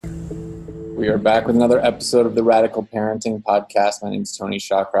We are back with another episode of the Radical Parenting Podcast. My name is Tony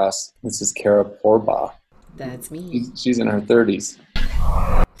Shawcross. This is Kara Porbaugh. That's me. She's in her 30s.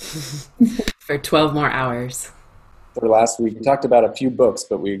 For 12 more hours. For last week, we talked about a few books,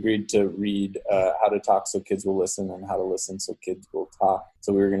 but we agreed to read How to Talk So Kids Will Listen and How to Listen So Kids Will Talk.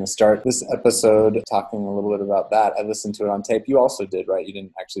 So we were going to start this episode talking a little bit about that. I listened to it on tape. You also did, right? You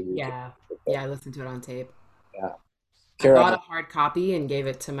didn't actually read Yeah. it. Yeah, I listened to it on tape. Yeah. I bought a hard copy and gave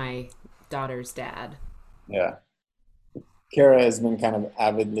it to my daughter's dad. Yeah. Kara has been kind of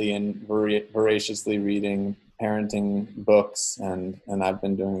avidly and voraciously reading parenting books, and I've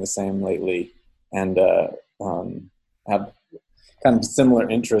been doing the same lately, and have kind of similar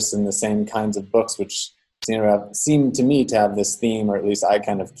interests in the same kinds of books, which seem to me to have this theme, or at least I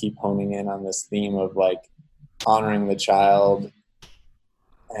kind of keep honing in on this theme of like honoring the child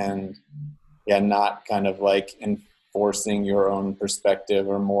and not kind of like enforcing your own perspective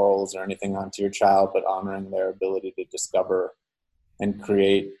or morals or anything onto your child, but honoring their ability to discover and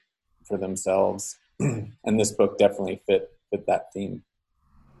create for themselves. And this book definitely fit that theme.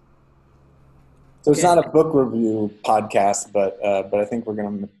 So it's not a book review podcast, but I think we're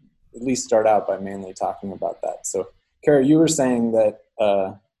going to at least start out by mainly talking about that. So, Kara, you were saying that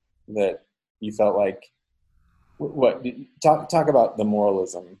that you felt like talk about the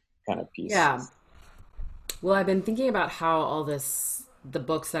moralism kind of piece. Yeah. Well, I've been thinking about how the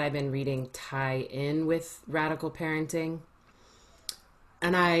books that I've been reading tie in with radical parenting.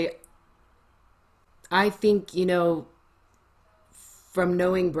 And I think, from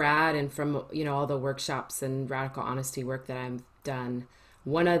knowing Brad and from, all the workshops and radical honesty work that I've done,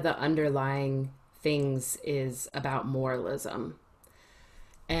 one of the underlying things is about moralism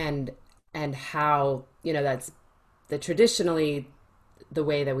and how, that's traditionally the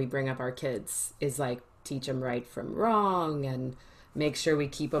way that we bring up our kids is like teach them right from wrong and make sure we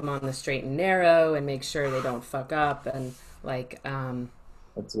keep them on the straight and narrow and make sure they don't fuck up. And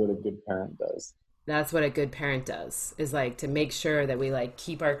that's what a good parent does. That's what a good parent does, is like to make sure that we like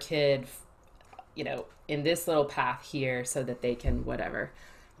keep our kid, in this little path here so that they can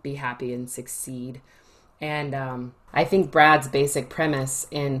be happy and succeed. And I think Brad's basic premise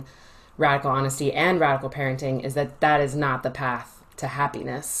in radical honesty and radical parenting is that is not the path to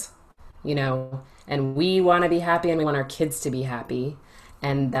happiness, and we want to be happy and we want our kids to be happy.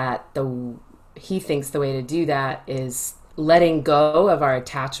 And that he thinks the way to do that is letting go of our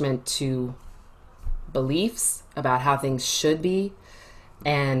attachment to beliefs about how things should be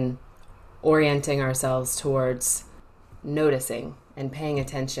and orienting ourselves towards noticing and paying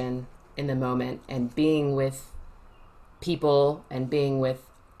attention in the moment and being with people and being with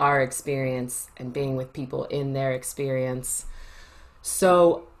our experience and being with people in their experience.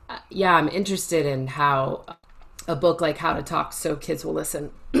 So, yeah, I'm interested in how a book like How to Talk So Kids Will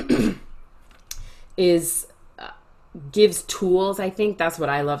Listen gives tools. I think that's what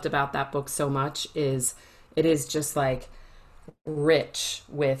I loved about that book so much, is it is just like rich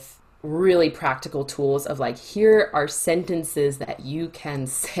with really practical tools of like, here are sentences that you can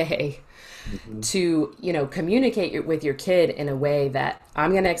say to, communicate with your kid in a way that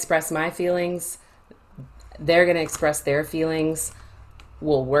I'm going to express my feelings. They're going to express their feelings.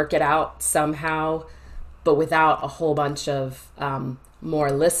 We'll work it out somehow, but without a whole bunch of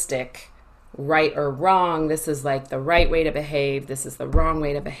moralistic right or wrong. This is like the right way to behave. This is the wrong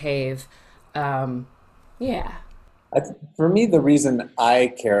way to behave. Yeah. For me, the reason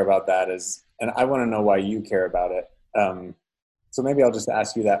I care about that is, and I want to know why you care about it. So maybe I'll just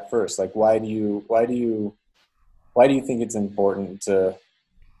ask you that first. Like, why do you think it's important to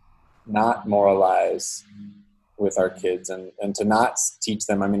not moralize with our kids and to not teach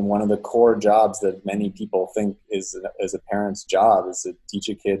them? I mean, one of the core jobs that many people think is a parent's job is to teach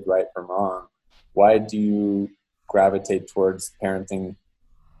a kid right from wrong. Why do you gravitate towards parenting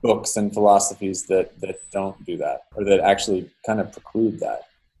books and philosophies that don't do that, or that actually kind of preclude that?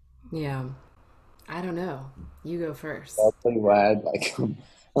 Yeah. I don't know. You go first. I'll tell you why I'd like.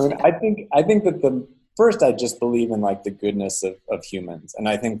 I think that first, I just believe in like the goodness of humans. And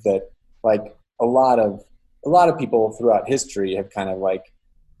I think that like a lot of people throughout history have kind of like,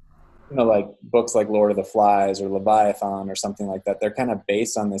 like books like Lord of the Flies or Leviathan or something like that. They're kind of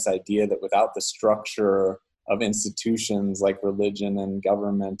based on this idea that without the structure of institutions like religion and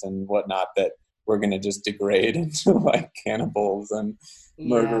government and whatnot, that we're going to just degrade into like cannibals and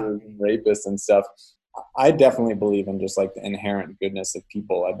murderers and rapists and stuff. I definitely believe in just like the inherent goodness of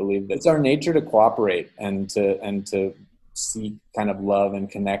people. I believe that it's our nature to cooperate and to seek kind of love and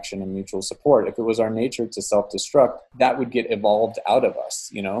connection and mutual support. If it was our nature to self-destruct, that would get evolved out of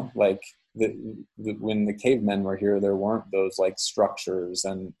us, like when the cavemen were here, there weren't those like structures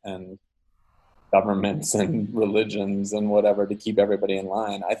and governments and religions and whatever to keep everybody in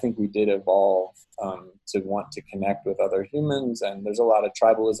line. I think we did evolve to want to connect with other humans, and there's a lot of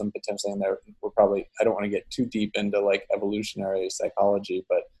tribalism potentially in there. We're probably, I don't want to get too deep into like evolutionary psychology,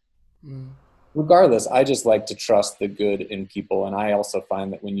 but Mm. regardless, I just like to trust the good in people. And I also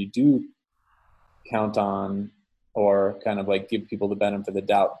find that when you do count on or kind of like give people the benefit of the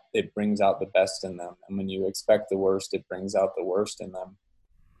doubt, it brings out the best in them. And when you expect the worst, it brings out the worst in them.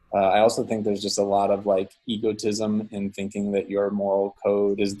 I also think there's just a lot of like egotism in thinking that your moral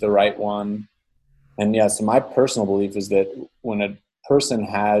code is the right one. And yeah, so my personal belief is that when a person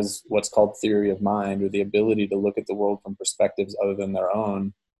has what's called theory of mind, or the ability to look at the world from perspectives other than their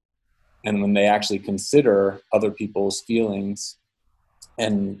own, and when they actually consider other people's feelings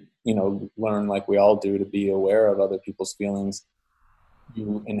and, you know, learn like we all do to be aware of other people's feelings,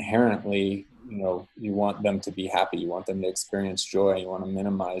 you inherently, you know, you want them to be happy, you want them to experience joy, you want to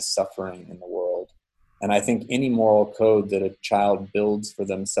minimize suffering in the world. And I think any moral code that a child builds for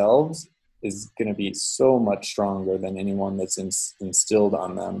themselves is going to be so much stronger than anyone that's instilled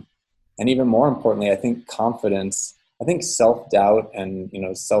on them. And even more importantly, I think confidence, I think self-doubt and, you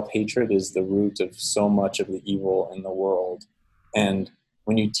know, self-hatred is the root of so much of the evil in the world. And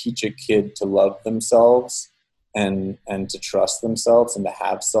when you teach a kid to love themselves and to trust themselves and to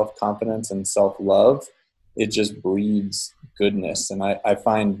have self-confidence and self-love, it just breeds goodness. And I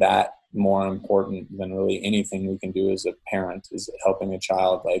find that more important than really anything we can do as a parent, is helping a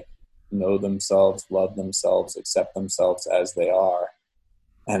child like know themselves, love themselves, accept themselves as they are.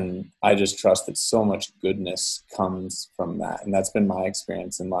 And I just trust that so much goodness comes from that. And that's been my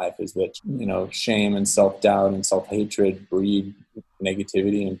experience in life, is that, you know, shame and self-doubt and self-hatred breed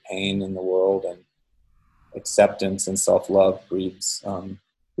negativity and pain in the world, and acceptance and self-love breeds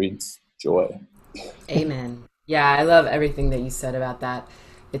joy. Amen. Yeah, I love everything that you said about that.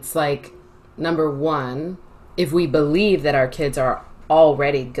 It's like, number one, if we believe that our kids are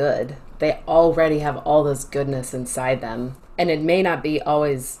already good, they already have all this goodness inside them, and it may not be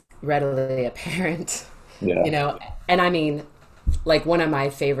always readily apparent, Yeah. you know. And I mean, like one of my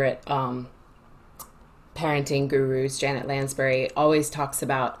favorite parenting gurus, Janet Lansbury, always talks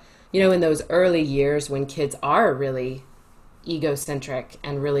about, you know, in those early years when kids are really egocentric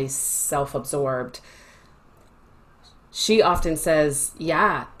and really self-absorbed, she often says,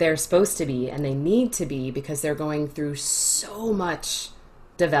 yeah, they're supposed to be and they need to be, because they're going through so much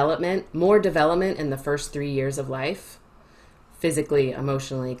development, more development in the first 3 years of life, physically,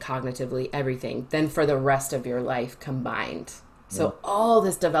 emotionally, cognitively, everything, than for the rest of your life combined. So all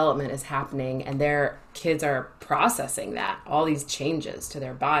this development is happening, and their kids are processing that, all these changes to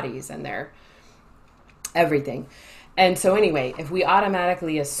their bodies and their everything. And so anyway, if we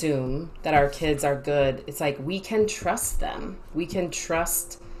automatically assume that our kids are good, it's like we can trust them. We can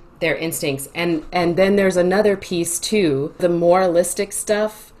trust their instincts. And then there's another piece too. The moralistic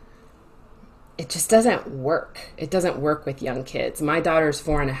stuff, it just doesn't work. It doesn't work with young kids. My daughter's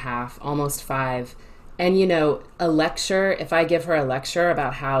 4.5, almost 5. And, you know, a lecture, if I give her a lecture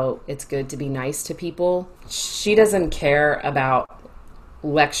about how it's good to be nice to people, she doesn't care about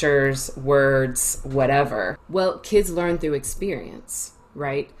lectures, words, whatever. Well, kids learn through experience,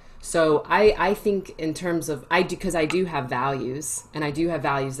 right? So I think in terms of, I do, because I do have values, and I do have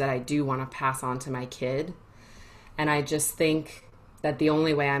values that I do want to pass on to my kid. And I just think that the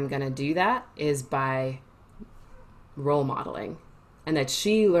only way I'm going to do that is by role modeling, and that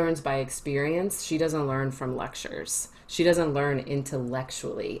she learns by experience. She doesn't learn from lectures. She doesn't learn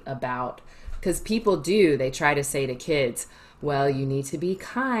intellectually about, because people do, they try to say to kids, well, you need to be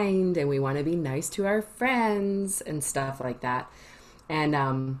kind and we want to be nice to our friends and stuff like that.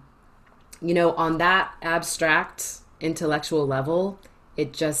 And, you know, on that abstract intellectual level,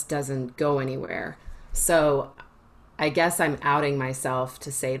 it just doesn't go anywhere. So I guess I'm outing myself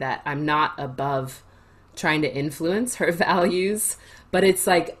to say that I'm not above trying to influence her values, but it's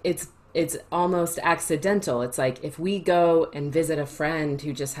like it's almost accidental. It's like if we go and visit a friend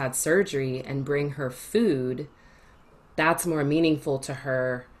who just had surgery and bring her food, that's more meaningful to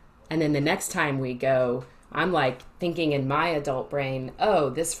her. And then the next time we go, I'm like thinking in my adult brain, oh,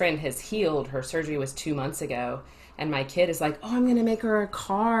 this friend has healed. Her surgery was 2 months ago. And my kid is like, oh, I'm going to make her a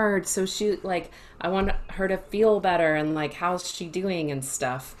card. So she, like, I want her to feel better, and like, how's she doing and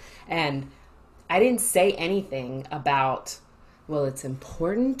stuff. And I didn't say anything about, well, it's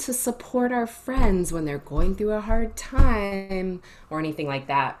important to support our friends when they're going through a hard time or anything like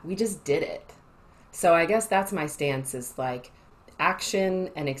that. We just did it. So I guess that's my stance, is like action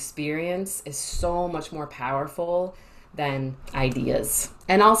and experience is so much more powerful than ideas.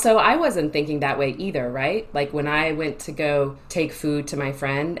 And also, I wasn't thinking that way either, right? Like when I went to go take food to my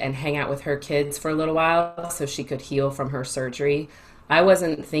friend and hang out with her kids for a little while so she could heal from her surgery, I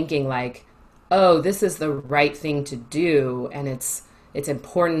wasn't thinking like, oh, this is the right thing to do and it's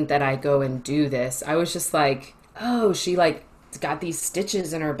important that I go and do this. I was just like, oh, she like got these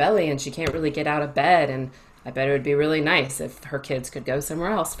stitches in her belly and she can't really get out of bed, and I bet it would be really nice if her kids could go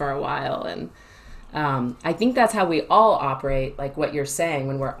somewhere else for a while. And I think that's how we all operate, like what you're saying,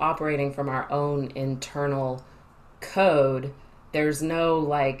 when we're operating from our own internal code. There's no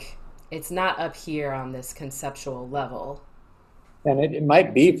like, it's not up here on this conceptual level. And it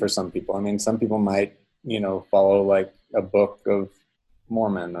might be for some people. I mean, some people might, follow like a book of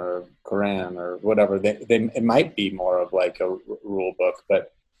Mormon or Quran or whatever. It might be more of like a rule book.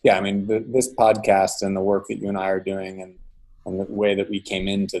 But yeah, I mean, this podcast and the work that you and I are doing, and the way that we came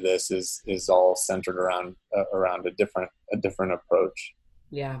into this is all centered around a different approach,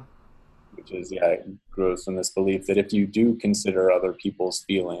 Yeah. which is, yeah, it grows from this belief that if you do consider other people's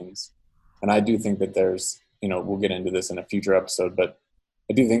feelings, and I do think that there's, we'll get into this in a future episode, but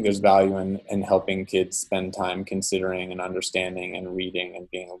I do think there's value in helping kids spend time considering and understanding and reading and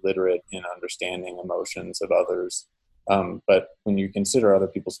being literate in understanding emotions of others. But when you consider other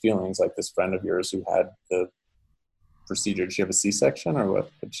people's feelings, like this friend of yours who had the procedure, did she have a C-section or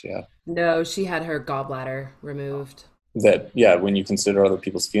what did she have? No, she had her gallbladder removed. That, yeah, when you consider other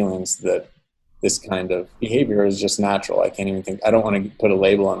people's feelings, that this kind of behavior is just natural. I can't even think, I don't want to put a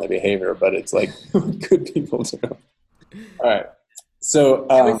label on the behavior, but it's like good people do. All right. So,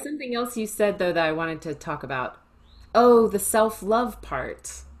 There was something else you said though that I wanted to talk about. Oh, the self-love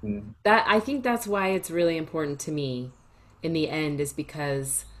part. That I think that's why it's really important to me in the end, is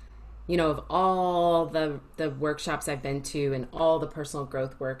because of all the workshops I've been to and all the personal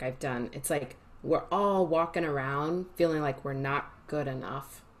growth work I've done, it's like we're all walking around feeling like we're not good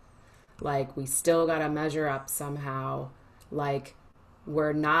enough. Like we still got to measure up somehow. Like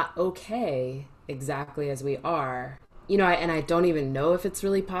we're not okay exactly as we are. And I don't even know if it's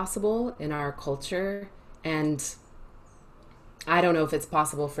really possible in our culture. And I don't know if it's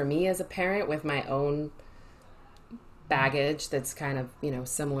possible for me as a parent with my own baggage that's kind of,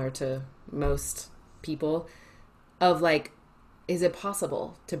 similar to most people, of like, is it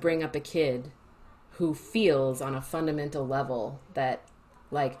possible to bring up a kid who feels on a fundamental level that,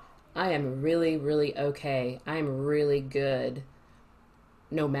 like, I am really, really okay. I'm really good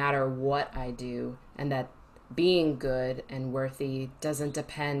no matter what I do. And that being good and worthy doesn't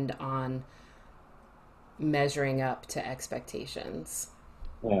depend on measuring up to expectations.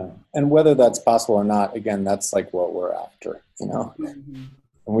 yeah, and whether that's possible or not, again, that's like what we're after. Mm-hmm. And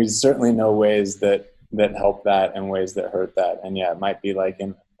we certainly know ways that help that and ways that hurt that. And yeah, it might be like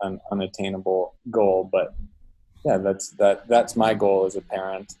an unattainable goal, but yeah, that's my goal as a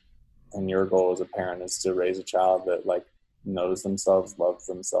parent, and your goal as a parent is to raise a child that like knows themselves, loves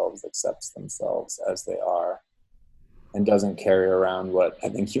themselves, accepts themselves as they are, and doesn't carry around what I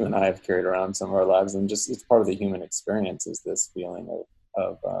think you and I have carried around some of our lives. And just, it's part of the human experience, is this feeling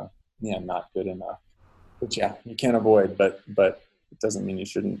of yeah, not good enough, which, yeah, you can't avoid, but it doesn't mean you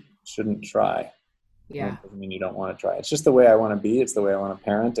shouldn't try. And Yeah. it doesn't mean you don't want to try. It's just the way I want to be. It's the way I want to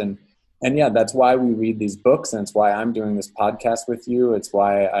parent. And yeah, that's why we read these books, and it's why I'm doing this podcast with you. It's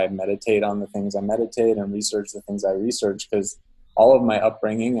why I meditate on the things I meditate and research the things I research, because all of my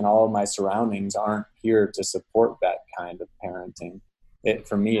upbringing and all of my surroundings aren't here to support that kind of parenting.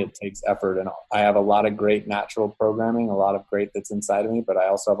 For me, it takes effort, and I have a lot of great natural programming, a lot of great that's inside of me, but I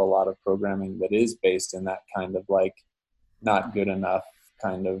also have a lot of programming that is based in that kind of like not good enough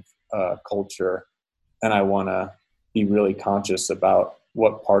kind of culture. And I want to be really conscious about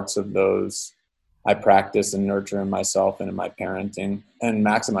what parts of those I practice and nurture in myself and in my parenting, and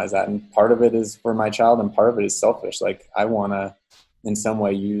maximize that. And part of it is for my child, and part of it is selfish. Like I want to in some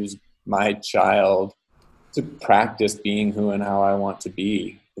way use my child to practice being who and how I want to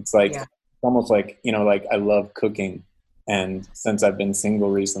be. It's like, Yeah. almost like, like I love cooking. And since I've been single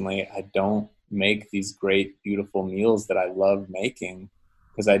recently, I don't make these great, beautiful meals that I love making,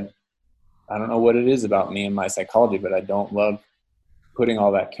 because I don't know what it is about me and my psychology, but I don't love putting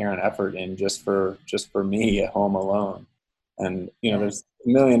all that care and effort in just for me at home alone. And Yeah. there's a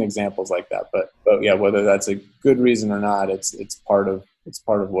million examples like that. But yeah, whether that's a good reason or not, it's part of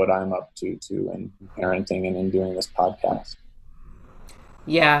what I'm up to too, in parenting and in doing this podcast.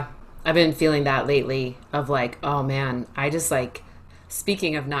 Yeah, I've been feeling that lately of like, oh man, I just like,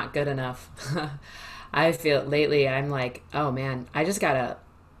 speaking of not good enough, I feel lately I'm like, oh man, I just gotta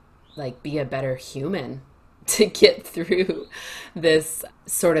like be a better human to get through this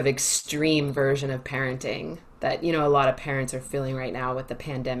sort of extreme version of parenting. that, a lot of parents are feeling right now with the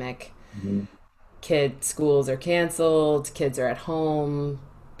pandemic. Mhm. Schools are canceled, kids are at home,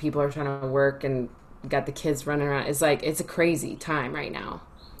 people are trying to work and got the kids running around. It's like, it's a crazy time right now.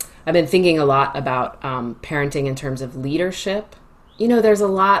 I've been thinking a lot about parenting in terms of leadership. There's a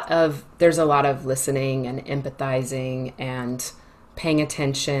lot of listening and empathizing and paying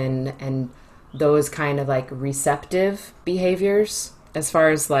attention and those kind of like receptive behaviors, as far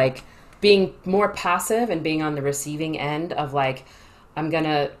as like being more passive and being on the receiving end of like, I'm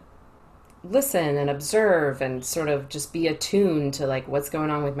gonna listen and observe and sort of just be attuned to like what's going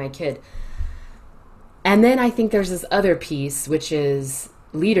on with my kid. And then I think there's this other piece, which is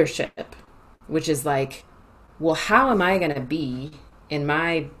leadership, which is like, well, how am I going to be in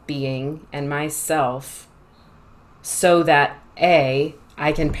my being and myself so that I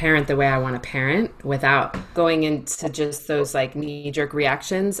can parent the way I want to parent without going into just those like knee jerk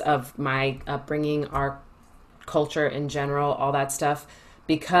reactions of my upbringing, our culture in general, all that stuff.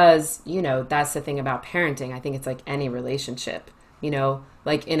 Because, that's the thing about parenting. I think it's like any relationship,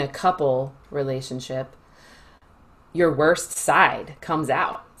 like in a couple relationship, your worst side comes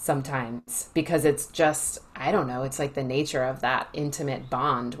out sometimes because it's just, I don't know, it's like the nature of that intimate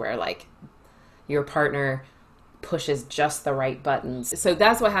bond where like your partner pushes just the right buttons. So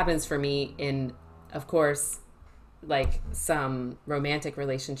that's what happens for me in, of course, like some romantic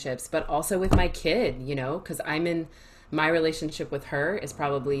relationships, but also with my kid, because my relationship with her is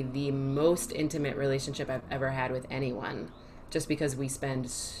probably the most intimate relationship I've ever had with anyone, just because we spend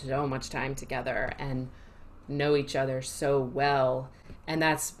so much time together and know each other so well. And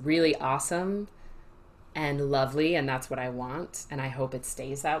that's really awesome and lovely. And that's what I want. And I hope it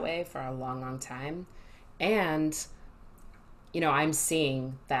stays that way for a long, long time. And, I'm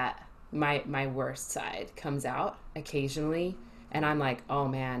seeing that my worst side comes out occasionally. And I'm like, oh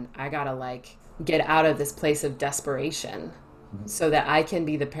man, I gotta like get out of this place of desperation so that I can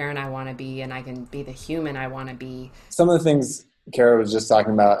be the parent I want to be and I can be the human I want to be. Some of the things Kara was just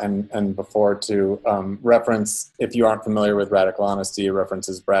talking about and before to reference, if you aren't familiar with Radical Honesty,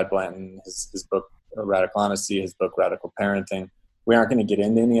 references Brad Blanton, his book Radical Honesty, his book Radical Parenting. We aren't going to get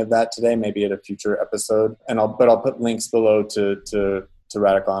into any of that today, maybe at a future episode. But I'll put links below to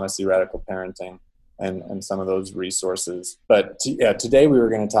Radical Honesty, Radical Parenting, and some of those resources. But today we were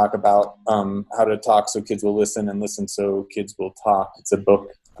going to talk about how to talk so kids will listen and listen so kids will talk. It's a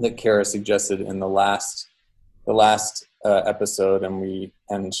book that Kara suggested in the last episode,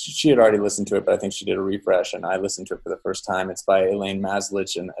 and she had already listened to it, but I think she did a refresh, and I listened to it for the first time. It's by Elaine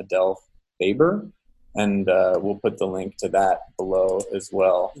Maslich and Adele Faber, and we'll put the link to that below as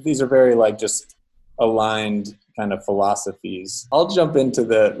well. These are very like just aligned kind of philosophies. I'll jump into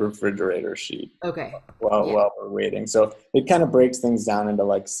the refrigerator sheet. Okay. While we're waiting. So it kind of breaks things down into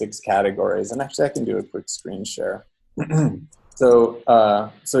like 6 categories, and actually I can do a quick screen share. So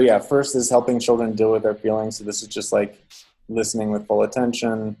first is helping children deal with their feelings. So this is just like listening with full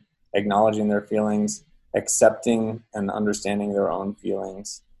attention, acknowledging their feelings, accepting and understanding their own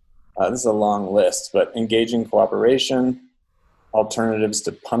feelings. This is a long list, but engaging cooperation, alternatives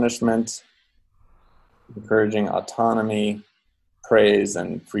to punishment, encouraging autonomy, praise,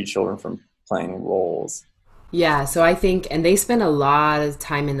 and free children from playing roles. Yeah, so I think, and they spend a lot of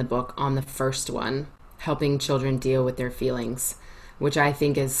time in the book on the first one, helping children deal with their feelings, which I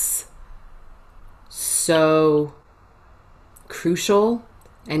think is so crucial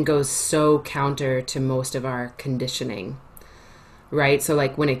and goes so counter to most of our conditioning, right? So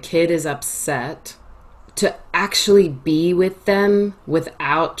like when a kid is upset, to actually be with them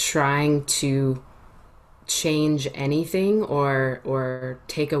without trying to change anything or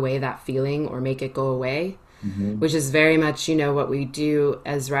take away that feeling or make it go away, which is very much, what we do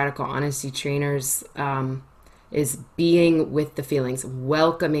as Radical Honesty trainers, is being with the feelings,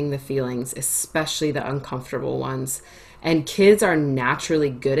 welcoming the feelings, especially the uncomfortable ones. And kids are naturally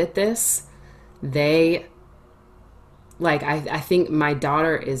good at this. They, like, I think my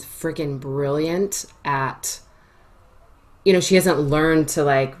daughter is freaking brilliant at, she hasn't learned to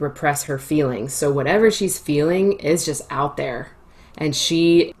like repress her feelings. So whatever she's feeling is just out there. And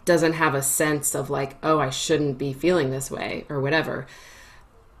she doesn't have a sense of like, oh, I shouldn't be feeling this way or whatever.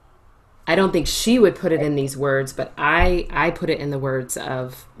 I don't think she would put it in these words, but I put it in the words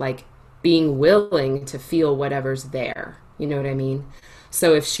of like being willing to feel whatever's there. You know what I mean?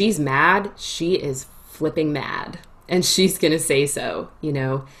 So if she's mad, she is flipping mad and she's going to say so,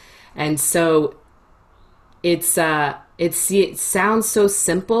 And so it sounds so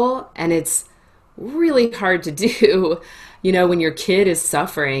simple and it's really hard to do, when your kid is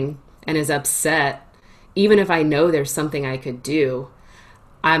suffering and is upset. Even if I know there's something I could do,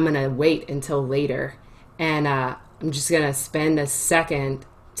 I'm going to wait until later. And I'm just going to spend a second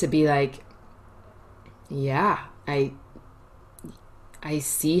to be like, yeah, I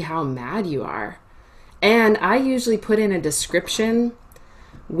see how mad you are. And I usually put in a description,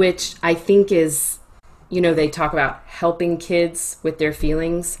 which I think is, they talk about helping kids with their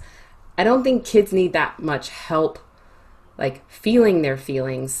feelings. I don't think kids need that much help, like feeling their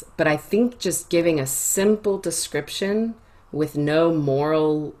feelings, but I think just giving a simple description with no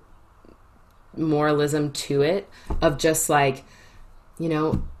moralism to it, of just like, you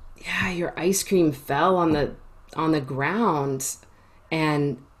know, yeah, your ice cream fell on the ground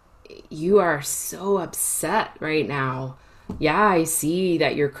and you are so upset right now. Yeah, I see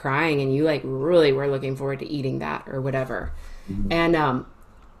that you're crying and you like really were looking forward to eating that or whatever. Mhm. And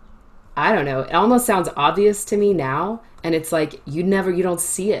I don't know, it almost sounds obvious to me now, and it's like you don't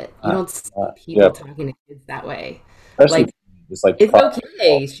see it. You don't see Yeah, people talking to kids that way. especially Like, just like it's problem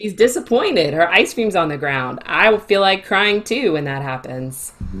okay. She's disappointed. Her ice cream's on the ground. I feel like crying too when that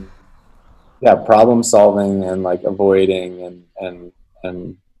happens. solving. Yeah, problem solving and like avoiding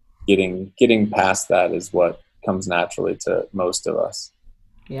and getting past that is what comes naturally to most of us.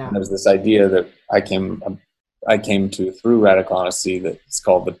 Yeah. And there's this idea that I came to through radical honesty that it's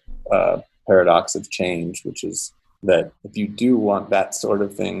called the paradox of change, which is that if you do want that sort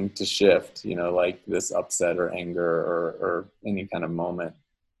of thing to shift, like this upset or anger or any kind of moment,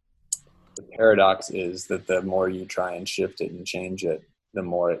 the paradox is that the more you try and shift it and change it, the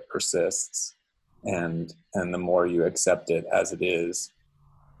more it persists, and the more you accept it as it is,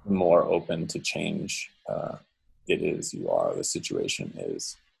 the more open to change it is. The situation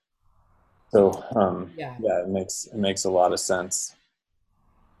is. So Yeah. yeah, it makes a lot of sense.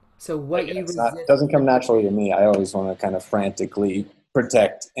 So what Again, you it resist. doesn't come naturally to me. I always want to kind of frantically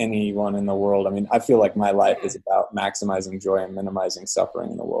protect anyone in the world. I mean, I feel like my life Yeah. is about maximizing joy and minimizing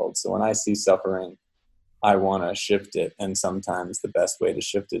suffering in the world. So when I see suffering, I want to shift it. And sometimes the best way to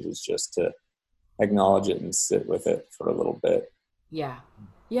shift it is just to acknowledge it and sit with it for a little bit. Yeah.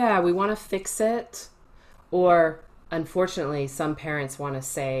 Yeah, we want to fix it. Or unfortunately, some parents want to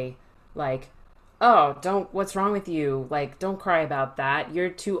say, like, oh, don't, what's wrong with you? Like, don't cry about that. You're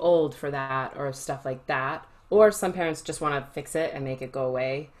too old for that, or stuff like that. Or some parents just want to fix it and make it go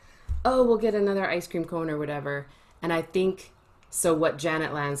away. Oh, we'll get another ice cream cone or whatever. And I think so. What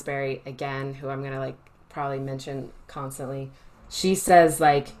Janet Lansbury, again, who I'm going to like probably mention constantly, she says,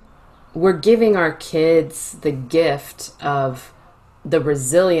 like, we're giving our kids the gift of the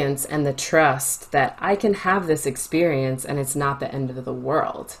resilience and the trust that I can have this experience and it's not the end of the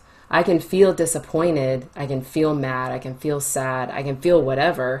world. I can feel disappointed. I can feel mad. I can feel sad. I can feel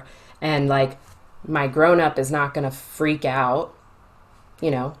whatever. And like, my grown up is not going to freak out.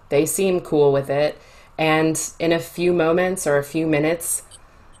 They seem cool with it. And in a few moments or a few minutes,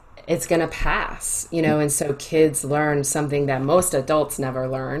 it's going to pass, and so kids learn something that most adults never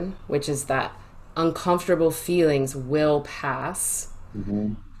learn, which is that uncomfortable feelings will pass,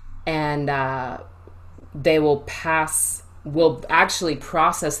 Mm-hmm. and they will pass, we'll actually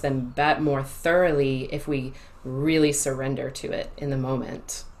process them more thoroughly if we really surrender to it in the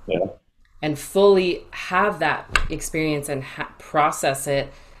moment Yeah. and fully have that experience and process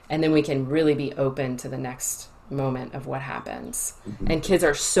it, and then we can really be open to the next moment of what happens. Mm-hmm. And kids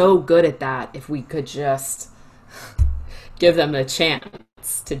are so good at that if we could just give them a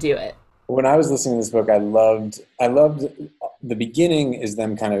chance to do it. When I was listening to this book, I loved the beginning is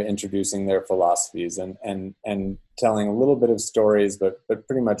them kind of introducing their philosophies and telling a little bit of stories, but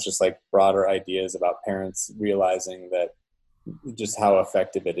pretty much just like broader ideas about parents realizing that just how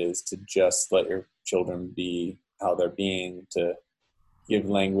effective it is to just let your children be how they're being, to give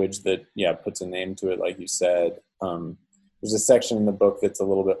language that puts a name to it, like you said. There's a section in the book that's a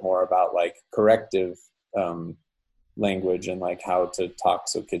little bit more about like corrective um, language and like how to talk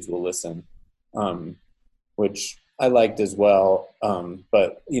so kids will listen, which I liked as well.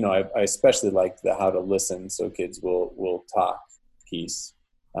 But I especially liked the how to listen so kids will talk piece.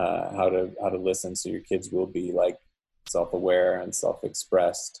 How to listen so your kids will be like self-aware and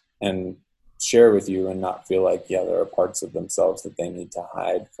self-expressed and share with you and not feel like there are parts of themselves that they need to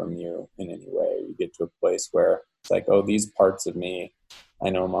hide from you in any way. You get to a place where it's like, oh, these parts of me I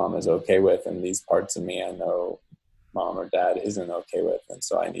know mom is okay with, and these parts of me I know mom or dad isn't okay with, and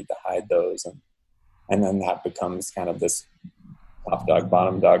so I need to hide those. And then that becomes kind of this top dog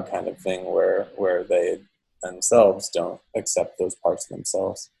bottom dog kind of thing where they themselves don't accept those parts of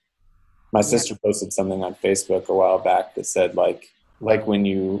themselves. My Yeah. sister posted something on Facebook a while back that said like when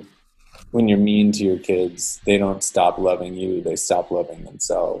you're mean to your kids, they don't stop loving you, they stop loving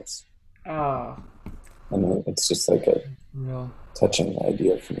themselves. Oh, And it's just like a no. touching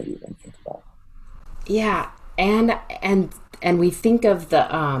idea for me to even think about. Yeah, and we think of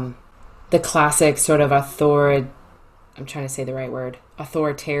the classic sort of I'm trying to say the right word,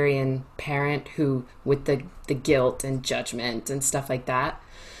 authoritarian parent who with the guilt and judgment and stuff like that.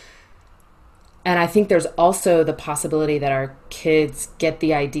 And I think there's also the possibility that our kids get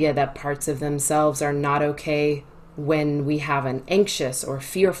the idea that parts of themselves are not okay when we have an anxious or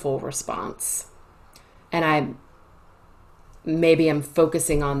fearful response. And I'm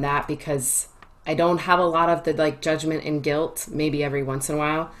focusing on that because I don't have a lot of the like judgment and guilt, maybe every once in a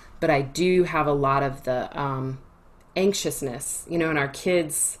while, but I do have a lot of the anxiousness, and our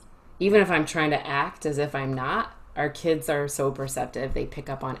kids, even if I'm trying to act as if I'm not, our kids are so perceptive. They pick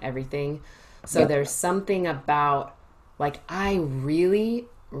up on everything. So Yeah. there's something about like, I really,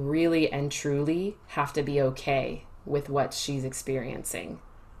 really and truly have to be okay with what she's experiencing.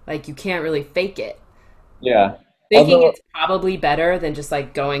 Like, you can't really fake it. Yeah. Thinking Although, it's probably better than just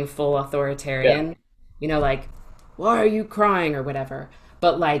like going full yeah. authoritarian, like, why are you crying or whatever.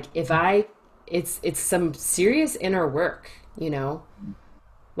 But like, if I, it's some serious inner work,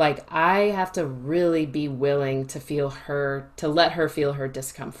 like I have to really be willing to to let her feel her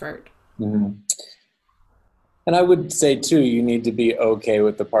discomfort. Mhm. And I would say too, you need to be okay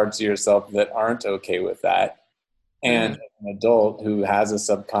with the parts of yourself that aren't okay with that. And Mm, as an adult who has a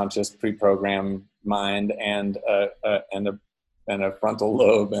subconscious pre-programmed mind and a frontal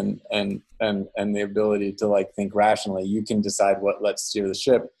lobe and the ability to like think rationally, you can decide what lets steer the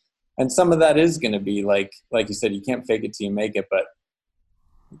ship. And some of that is going to be like you said, you can't fake it till you make it. But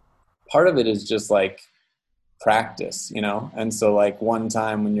part of it is just like practice. And so like one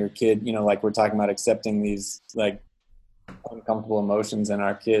time when you're a kid, like we're talking about accepting these like uncomfortable emotions in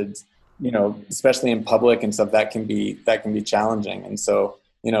our kids, especially in public and stuff, that can be challenging. And so,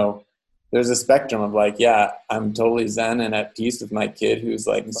 there's a spectrum of like, yeah, I'm totally zen and at peace with my kid who's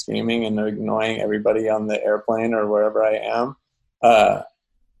like screaming and ignoring everybody on the airplane or wherever I am, uh,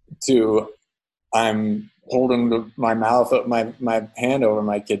 to I'm holding my mouth, my hand over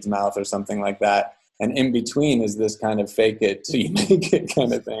my kid's mouth or something like that. And in between is this kind of fake it till you make it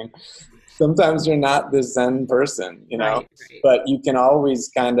kind of thing. Sometimes you're not this Zen person, right, right. but you can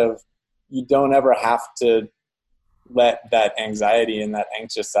always you don't ever have to let that anxiety and that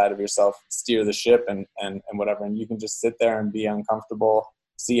anxious side of yourself steer the ship and whatever. And you can just sit there and be uncomfortable,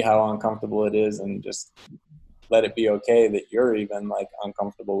 see how uncomfortable it is, and just let it be okay that you're even like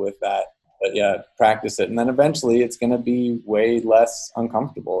uncomfortable with that. But yeah, practice it. And then eventually it's going to be way less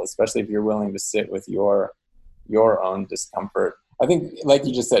uncomfortable, especially if you're willing to sit with your own discomfort. I think, like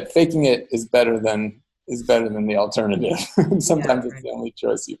you just said, faking it is better than the alternative. Yeah, Sometimes it's right. the only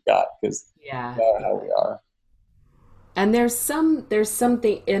choice you've got because Yeah, that's how we exactly. are. And there's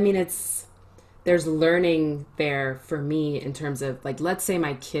something, I mean, there's learning there for me in terms of like, let's say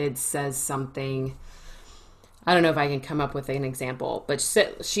my kid says something. I don't know if I can come up with an example, but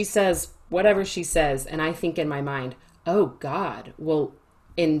she says whatever she says, and I think in my mind, oh God, well,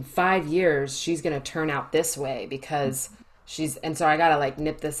 in 5 years she's gonna turn out this way because and so I gotta like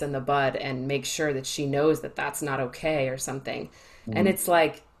nip this in the bud and make sure that she knows that that's not okay or something. And Mhm. it's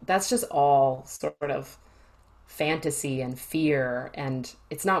like that's just all sort of fantasy and fear, and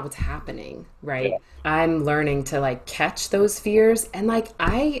it's not what's happening, Yeah. right? I'm learning to like catch those fears, and like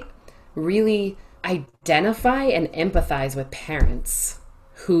I really identify and empathize with parents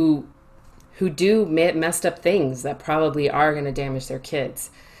who do messed up things that probably are going to damage their kids.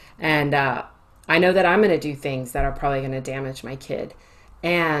 And I know that I'm going to do things that are probably going to damage my kid.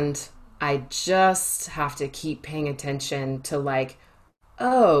 And I just have to keep paying attention to like,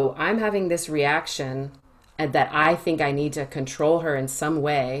 oh, I'm having this reaction and that I think I need to control her in some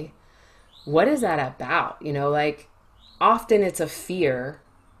way. What is that about? Like often it's a fear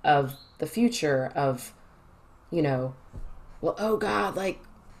of the future of, you know, well, oh God, like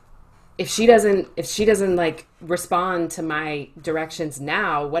if she doesn't like respond to my directions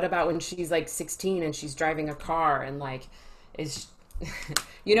now, what about when she's like 16 and she's driving a car and like is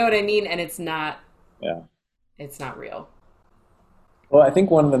you know what I mean? And Yeah. it's not real. Well, I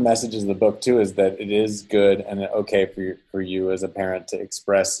think one of the messages of the book too is that it is good and okay for you as a parent to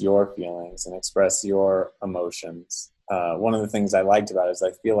express your feelings and express your emotions. One of the things I liked about it is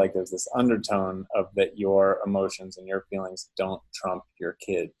I feel like there's this undertone of that your emotions and your feelings don't trump your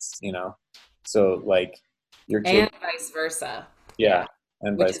kids. So like your kid, And vice versa. yeah, Yeah.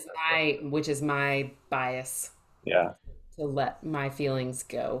 and Which vice is versa. my bias, Yeah, to let my feelings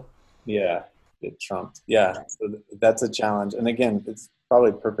go. yeah, it trumped. Yeah, so that's a challenge. And again, it's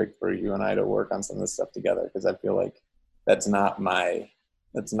probably perfect for you and I to work on some of this stuff together because I feel like that's not my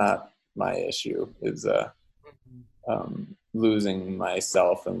that's not my issue is losing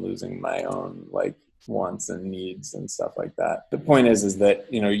myself and losing my own like wants and needs and stuff like that. The point is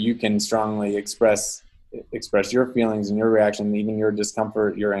that, you know, you can strongly express your feelings and your reaction, even your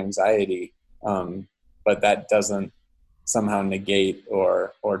discomfort, your anxiety, but that doesn't somehow negate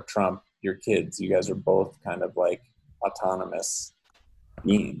or trump your kids. You guys are both kind of like autonomous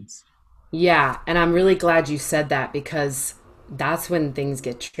beings. Yeah, and I'm really glad you said that because that's when things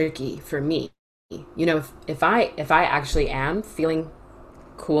get tricky for me. You know, if I actually am feeling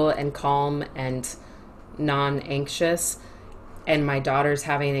cool and calm and non-anxious and my daughter's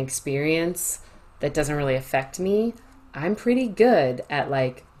having an experience that doesn't really affect me, I'm pretty good at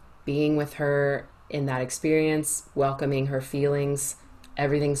like being with her in that experience, welcoming her feelings,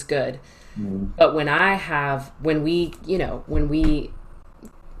 everything's good. Mm. But when we, when we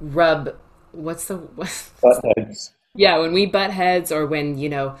rub, what's the, But heads. yeah, when we butt heads or when,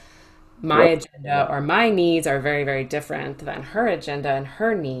 my Yep. agenda or my needs are very, very different than her agenda and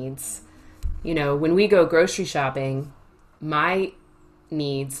her needs. When we go grocery shopping, my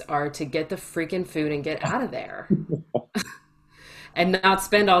needs are to get the freaking food and get out of there and not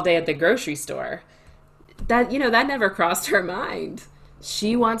spend all day at the grocery store. That never crossed her mind.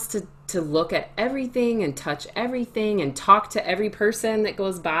 She wants to look at everything and touch everything and talk to every person that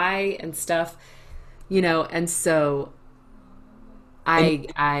goes by and stuff, and so And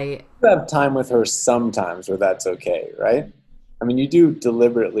I you have time with her sometimes where that's okay, right? I mean, you do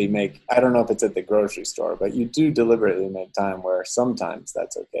deliberately make, I don't know if it's at the grocery store, but you do deliberately make time where sometimes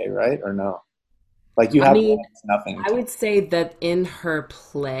that's okay, right? Or no? Like you I have mean, nothing I time. would say that in her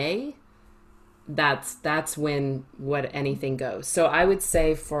play, that's when what anything goes. So I would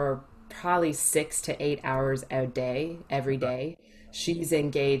say for probably 6 to 8 hours a day, every day, she's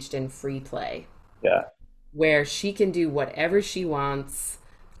engaged in free play Yeah. where she can do whatever she wants.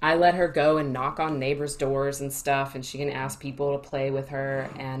 I let her go and knock on neighbors' doors and stuff, and she can ask people to play with her.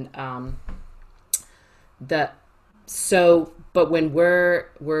 And the but when we're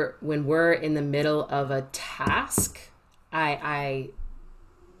in the middle of a task, I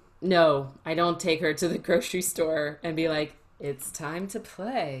no, I don't take her to the grocery store and be like, it's time to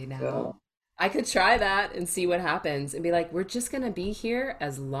play Yeah. now. I could try that and see what happens and be like, we're just going to be here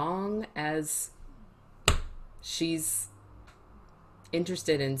as long as she's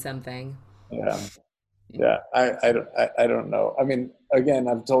interested in something. Yeah. Yeah. I don't know. I mean, again,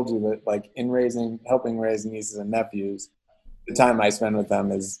 I've told you that like helping raise nieces and nephews, the time I spend with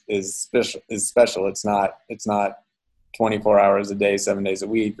them is special. It's not 24 hours a day, 7 days a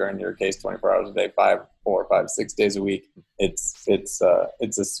week, or in your case, 24 hours a day, 5, 4, 5, 6 days a week. It's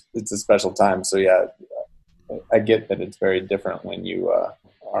a special time. So yeah, I get that it's very different when you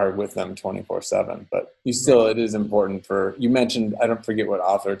are with them 24/7, but it is important for, you mentioned, I don't forget what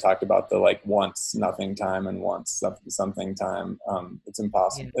author talked about the like once nothing time and once something time. It's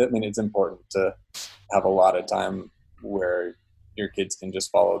impossible. Yeah. I mean, it's important to have a lot of time where your kids can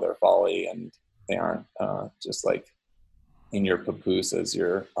just follow their folly and they aren't just like in your papoose as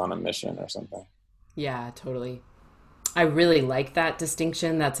you're on a mission or something. Yeah, totally. I really like that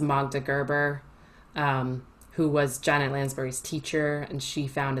distinction. That's Magda Gerber, who was Janet Lansbury's teacher, and she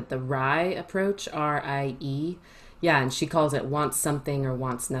founded the RIE approach, RIE. Yeah, and she calls it wants something or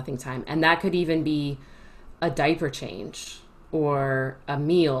wants nothing time. And that could even be a diaper change or a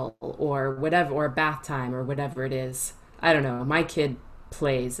meal or whatever, or bath time or whatever it is. I don't know. My kid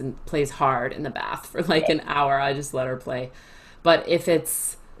plays hard in the bath for like an hour. I just let her play. But if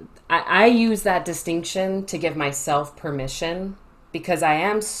it's I use that distinction to give myself permission because I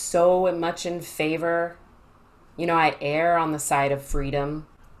am so much in favor. I err on the side of freedom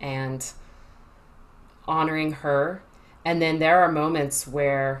and honoring her. And then there are moments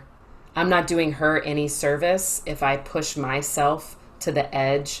where I'm not doing her any service if I push myself to the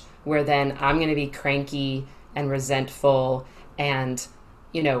edge where then I'm going to be cranky and resentful and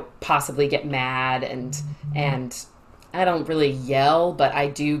possibly get mad and I don't really yell, but I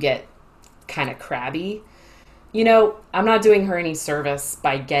do get kind of crabby. I'm not doing her any service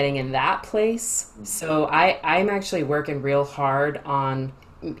by getting in that place. So I'm actually working real hard on,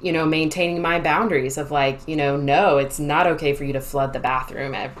 maintaining my boundaries of like, no, it's not okay for you to flood the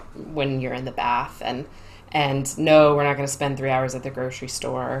bathroom when you're in the bath. And no, we're not going to spend 3 hours at the grocery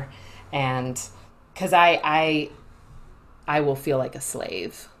store. And because I will feel like a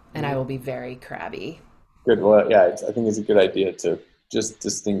slave and I will be very crabby. Good. Well, yeah, I think it's a good idea to just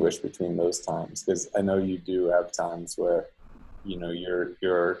distinguish between those times because I know you do have times where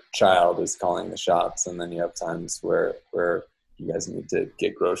your child is calling the shots, and then you have times where you guys need to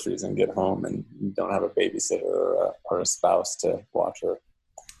get groceries and get home, and you don't have a babysitter or a spouse to watch her.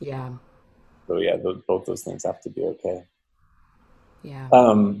 Yeah. So yeah, both those things have to be okay. Yeah.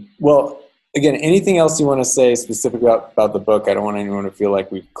 Well, Again, anything else you want to say specific about the book? I don't want anyone to feel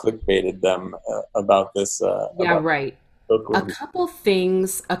like we've clickbaited them about this Yeah, about right. the book review.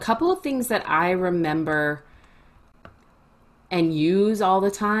 A couple of things that I remember and use all the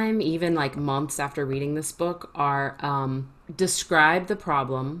time, even like months after reading this book, are describe the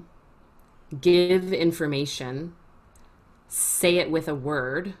problem, give information, say it with a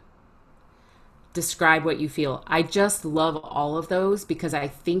word, describe what you feel. I just love all of those because I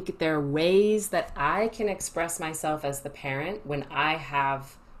think they're ways that I can express myself as the parent when I'm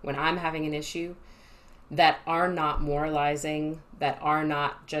having an issue that are not moralizing, that are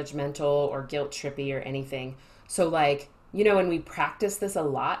not judgmental or guilt trippy or anything. So, like, when we practice this a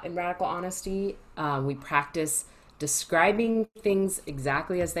lot in Radical Honesty, we practice describing things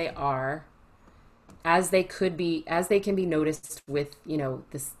exactly as they are, as they can be noticed with,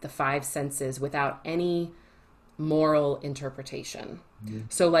 the five senses without any moral interpretation.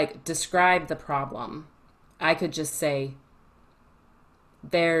 Mhm. So, like, describe the problem. I could just say,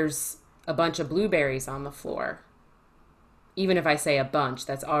 there's a bunch of blueberries on the floor. Even if I say a bunch,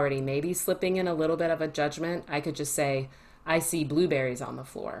 that's already maybe slipping in a little bit of a judgment. I could just say, I see blueberries on the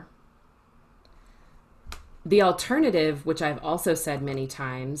floor. The alternative, which I've also said many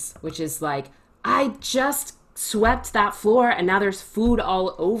times, which is like, I just swept that floor and now there's food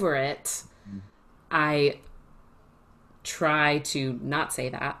all over it. I try to not say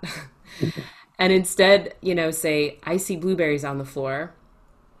that. And instead, say, I see blueberries on the floor.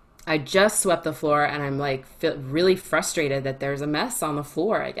 I just swept the floor and I'm like feel really frustrated that there's a mess on the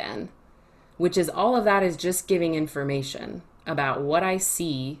floor again, which is all of that is just giving information about what I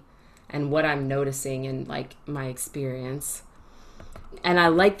see and what I'm noticing in like my experience. And I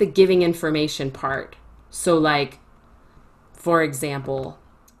like the giving information part. So like, for example,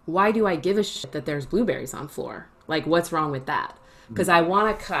 why do I give a shit that there's blueberries on floor? Like what's wrong with that? Because I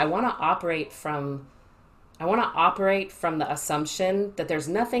want to operate from the assumption that there's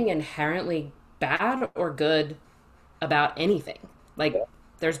nothing inherently bad or good about anything. Like,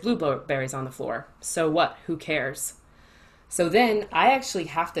 there's blueberries on the floor. So what? Who cares? So then I actually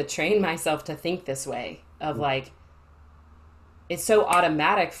have to train myself to think this way of like, it's so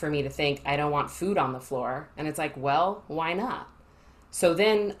automatic for me to think I don't want food on the floor. And it's like, well, why not? So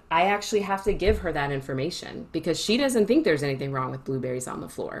then I actually have to give her that information because she doesn't think there's anything wrong with blueberries on the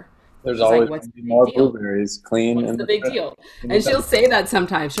floor. There's She's like, always what's going to be the big more deal? blueberries clean What's in the the big deal? in the And she'll cupboard. say that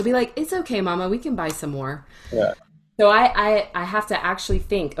sometimes. She'll be like, it's okay, mama, we can buy some more. Yeah. So I have to actually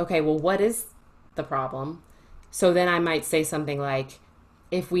think, okay, well, what is the problem? So then I might say something like,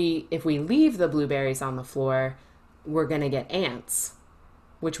 if we leave the blueberries on the floor, we're gonna get ants,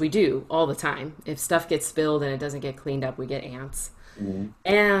 which we do all the time. If stuff gets spilled and it doesn't get cleaned up, we get ants. Mhm.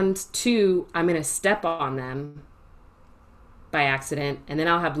 And two, I'm gonna step on them by accident, and then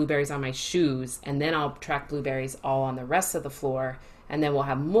I'll have blueberries on my shoes, and then I'll track blueberries all on the rest of the floor, and then we'll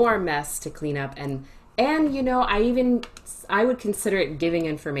have more mess to clean up. And I would consider it giving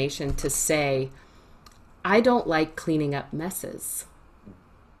information to say I don't like cleaning up messes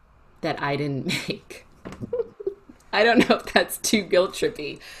that I didn't make. I don't know if that's too guilt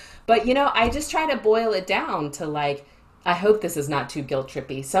trippy, but I just try to boil it down to like, I hope this is not too guilt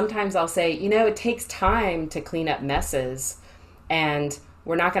trippy. Sometimes I'll say, it takes time to clean up messes, and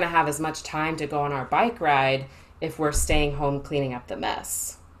we're not going to have as much time to go on our bike ride if we're staying home cleaning up the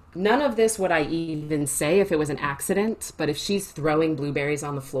mess. None of this would I even say if it was an accident, but if she's throwing blueberries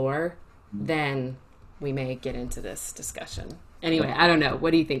on the floor, then we may get into this discussion. Anyway, I don't know.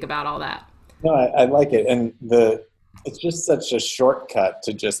 What do you think about all that? No, I like it, and it's just such a shortcut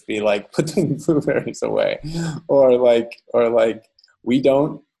to just be like put the blueberries away, or like we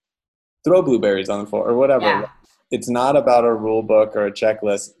don't throw blueberries on the floor or whatever. Yeah. It's not about a rule book or a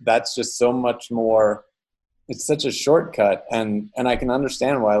checklist. That's just so much more. It's such a shortcut, and I can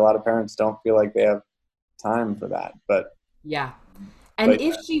understand why a lot of parents don't feel like they have time for that. Yeah. And But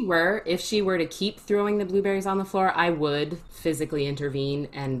if she were to keep throwing the blueberries on the floor, I would physically intervene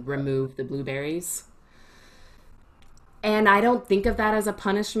and remove the blueberries. And I don't think of that as a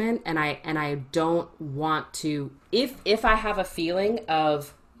punishment, and I don't want to, if I have a feeling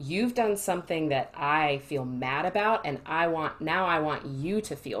of you've done something that I feel mad about and I want you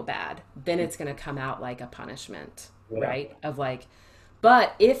to feel bad, then it's going to come out like a punishment, yeah, right? Of like,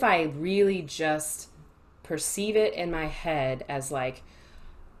 but if I really just perceive it in my head as like,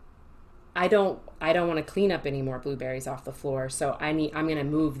 I don't want to clean up any more blueberries off the floor, so I'm going to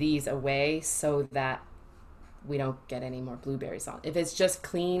move these away so that we don't get any more blueberries on. If it's just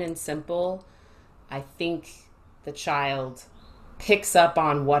clean and simple, I think the child picks up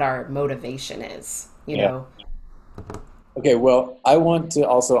on what our motivation is, you yeah. know. Okay, well, I want to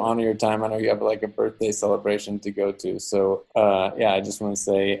also honor your time. I know you have like a birthday celebration to go to. So, yeah, I just want to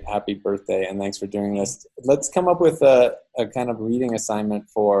say happy birthday and thanks for doing this. Let's come up with a kind of reading assignment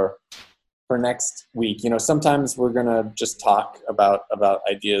for next week. Sometimes we're gonna just talk about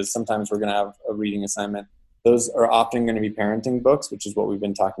ideas. Sometimes we're gonna have a reading assignment. Those are often going to be parenting books, which is what we've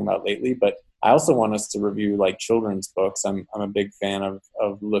been talking about lately. But I also want us to review like children's books. I'm a big fan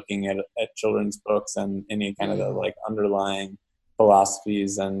of looking at children's books and any kind of the Mm. like underlying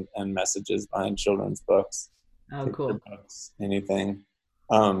philosophies and messages behind children's books, Oh, picture cool. books, anything.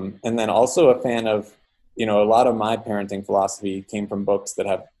 And then also a fan of, a lot of my parenting philosophy came from books that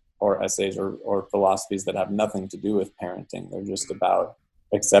have, or essays or philosophies that have nothing to do with parenting. They're just about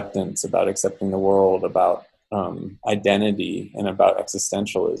acceptance, about accepting the world, about identity, and about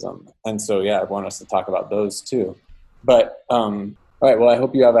existentialism. And so, yeah, I want us to talk about those too. But all right, well, I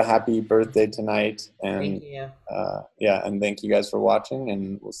hope you have a happy birthday tonight, Thank and you. yeah, and thank you guys for watching,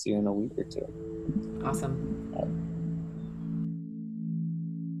 and we'll see you in a week or two. Awesome.